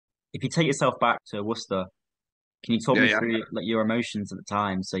If you take yourself back to Worcester, can you talk Yeah, me yeah. through like your emotions at the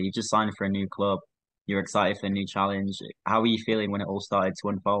time? So you just signed for a new club, you're excited for a new challenge. How were you feeling when it all started to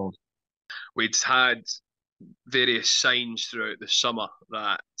unfold? We'd had various signs throughout the summer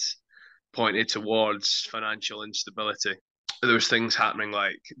that pointed towards financial instability. There was things happening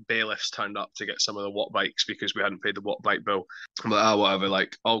like bailiffs turned up to get some of the watt bikes because we hadn't paid the watt bike bill. I'm like, whatever.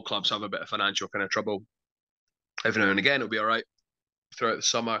 Like all clubs have a bit of financial kind of trouble every now and again. It'll be all right. Throughout the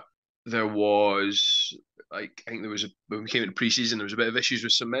summer, there was like I think there was when we came into pre-season, there was a bit of issues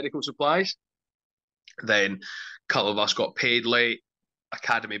with some medical supplies. Then a couple of us got paid late.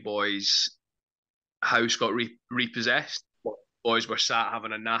 Academy boys' house got repossessed. Boys were sat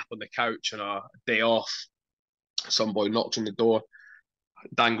having a nap on the couch on a day off. Some boy knocks on the door,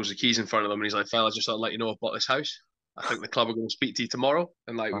 dangles the keys in front of them, and he's like, "Fellas, just to let you know, I've bought this house. I think the club are going to speak to you tomorrow."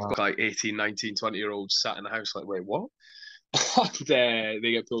 And like we've got Uh, like 18, 19, 20-year-olds sat in the house like, "Wait, what?" And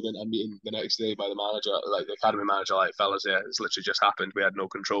they get pulled into a meeting the next day by the manager, like the academy manager, like, "Fellas, yeah, it's literally just happened. We had no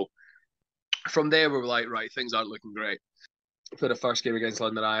control." From there, we were like, "Right, things aren't looking great." For the first game against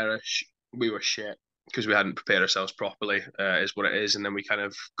London Irish, we were shit because we hadn't prepared ourselves properly, is what it is. And then we kind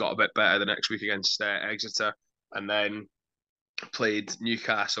of got a bit better the next week against Exeter, and then played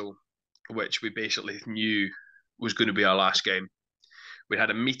Newcastle, which we basically knew was going to be our last game. We had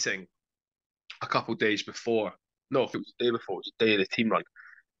a meeting a couple of days before. No, if it was the day before, it was the day of the team run.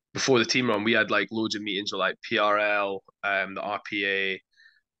 Before the team run, we had like loads of meetings with like PRL, the RPA,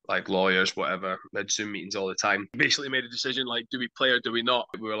 like lawyers, whatever. We had Zoom meetings all the time. Basically made a decision like, do we play or do we not?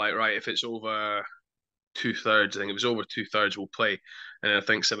 We were like, right, if it's over two-thirds, I think it was over two-thirds, we'll play. And I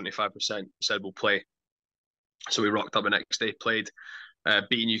think 75% said we'll play. So we rocked up the next day, played,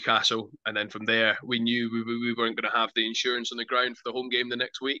 beat Newcastle, and then from there we knew we weren't going to have the insurance on the ground for the home game the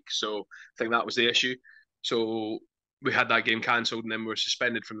next week. So I think that was the issue. So we had that game cancelled, and then we were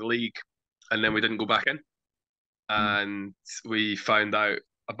suspended from the league, and then we didn't go back in. mm. And we found out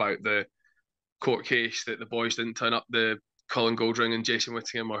about the court case that the boys didn't turn up. The Colin Goldring and Jason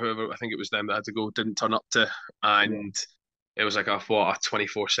Whittingham, or whoever, I think it was them that had to go, didn't turn up to, Yeah. and it was like a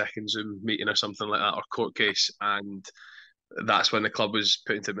 24-second Zoom meeting or something like that, or court case, and that's when the club was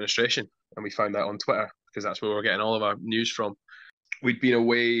put into administration, and we found out on Twitter because that's where we were getting all of our news from. We'd been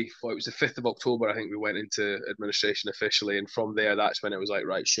away. Well, it was the 5th of October. I think we went into administration officially, and from there, that's when it was like,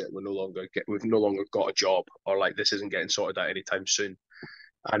 right, shit, we've no longer got a job, or like this isn't getting sorted out anytime soon.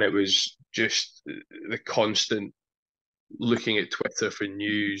 And it was just the constant looking at Twitter for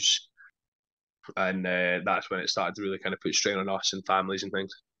news, and that's when it started to really kind of put strain on us and families and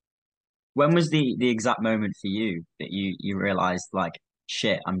things. When was the exact moment for you that you realized like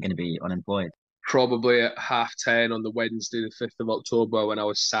shit, I'm going to be unemployed? Probably at 10:30 on the Wednesday, the 5th of October, when I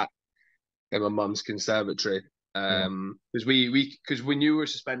was sat in my mum's conservatory. Yeah. Because we knew we were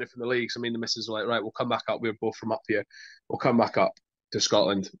suspended from the league. So me and the missus were like, right, we'll come back up. We were both from up here. We'll come back up to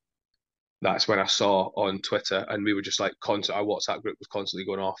Scotland. That's when I saw on Twitter, and we were just like constant. Our WhatsApp group was constantly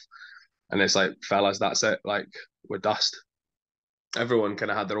going off, and it's like, fellas, that's it. Like we're dust. Everyone kind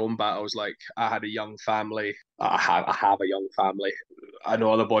of had their own battles. Like I had a young family. I have a young family. I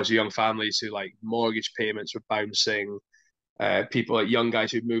know other boys with young families who like mortgage payments were bouncing. People like young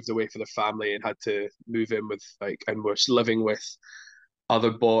guys who moved away for their family and had to move in with like and were living with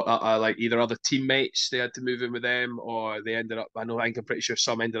like either other teammates. They had to move in with them, or they ended up. I think I'm pretty sure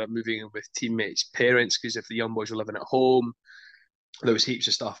some ended up moving in with teammates' parents because if the young boys were living at home, there was heaps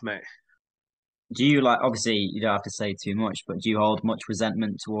of stuff, mate. Do you like obviously you don't have to say too much, but do you hold much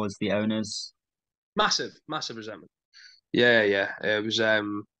resentment towards the owners? Massive, massive resentment. Yeah, yeah. It was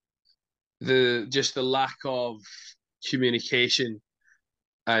the lack of communication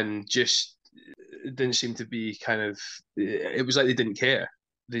and just it didn't seem to be kind of it was like they didn't care.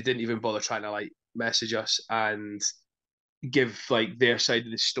 They didn't even bother trying to like message us and give like their side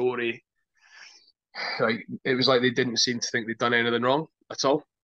of the story. Like it was like they didn't seem to think they'd done anything wrong at all.